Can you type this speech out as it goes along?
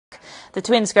The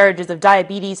twin scourges of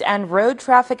diabetes and road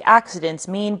traffic accidents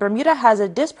mean Bermuda has a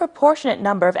disproportionate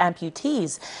number of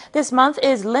amputees. This month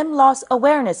is Limb Loss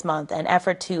Awareness Month, an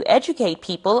effort to educate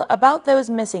people about those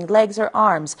missing legs or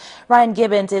arms. Ryan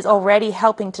Gibbons is already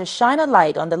helping to shine a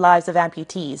light on the lives of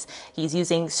amputees. He's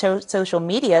using social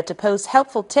media to post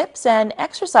helpful tips and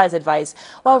exercise advice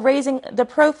while raising the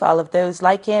profile of those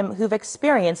like him who've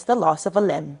experienced the loss of a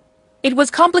limb. It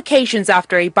was complications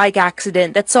after a bike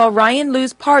accident that saw Ryan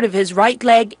lose part of his right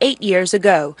leg 8 years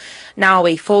ago. Now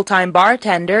a full-time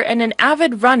bartender and an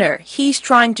avid runner, he's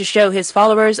trying to show his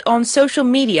followers on social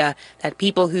media that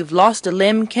people who've lost a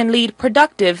limb can lead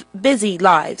productive, busy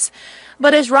lives.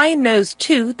 But as Ryan knows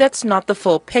too, that's not the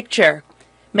full picture.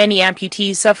 Many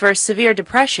amputees suffer severe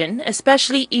depression,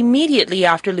 especially immediately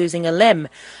after losing a limb.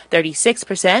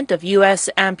 36% of U.S.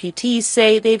 amputees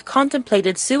say they've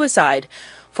contemplated suicide.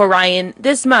 For Ryan,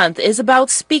 this month is about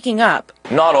speaking up.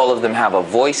 Not all of them have a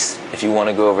voice. If you want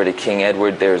to go over to King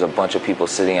Edward, there's a bunch of people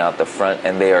sitting out the front,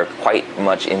 and they are quite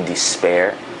much in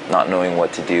despair, not knowing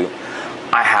what to do.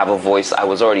 I have a voice. I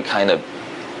was already kind of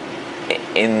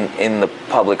in the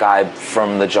public eye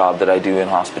from the job that I do in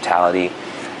hospitality.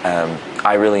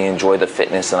 I really enjoy the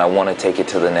fitness, and I want to take it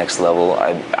to the next level.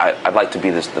 I'd like to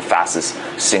be the fastest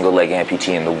single-leg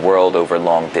amputee in the world over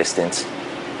long distance.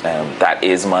 That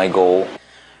is my goal.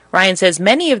 Ryan says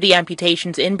many of the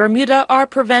amputations in Bermuda are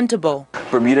preventable.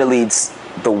 Bermuda leads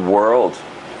the world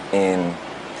in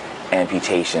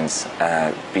amputations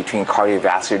between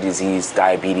cardiovascular disease,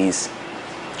 diabetes,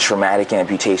 traumatic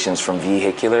amputations from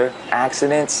vehicular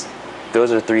accidents.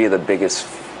 Those are three of the biggest,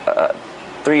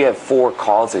 3 of 4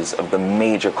 causes of the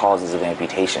major causes of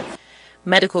amputation.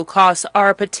 Medical costs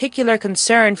are a particular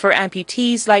concern for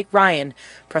amputees like Ryan.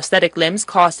 Prosthetic limbs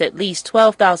cost at least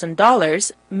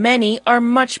 $12,000. Many are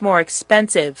much more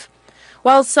expensive.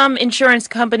 While some insurance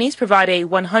companies provide a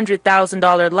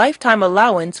 $100,000 lifetime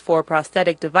allowance for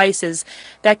prosthetic devices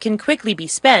that can quickly be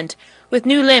spent, with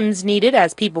new limbs needed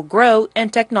as people grow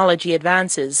and technology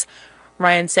advances.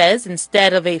 Ryan says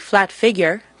instead of a flat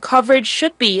figure, coverage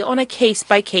should be on a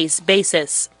case-by-case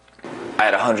basis.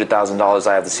 At $100,000,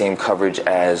 I have the same coverage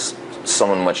as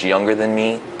someone much younger than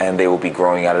me, and they will be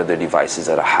growing out of their devices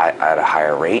at a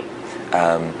higher rate.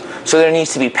 So there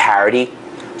needs to be parity.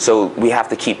 So we have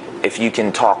to keep, if you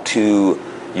can talk to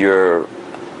your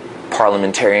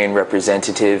parliamentarian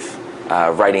representative,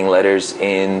 writing letters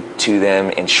in to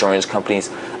them, insurance companies.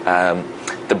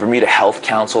 The Bermuda Health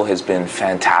Council has been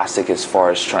fantastic as far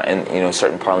as trying,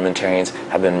 certain parliamentarians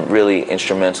have been really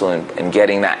instrumental in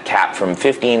getting that cap from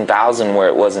 $15,000 where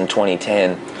it was in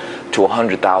 2010 to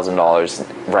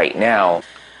 $100,000 right now.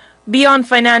 Beyond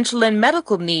financial and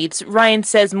medical needs, Ryan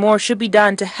says more should be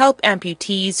done to help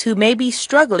amputees who may be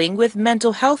struggling with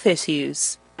mental health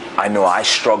issues. I know I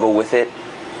struggle with it.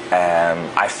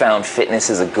 I found fitness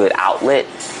is a good outlet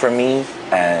for me,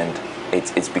 and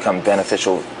it's become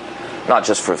beneficial not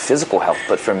just for physical health,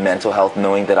 but for mental health,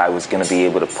 knowing that I was going to be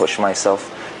able to push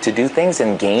myself to do things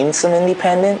and gain some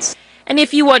independence. And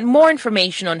if you want more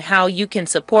information on how you can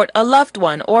support a loved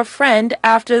one or friend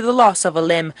after the loss of a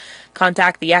limb,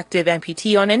 contact the Active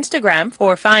Amputee on Instagram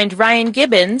or find Ryan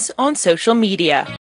Gibbons on social media.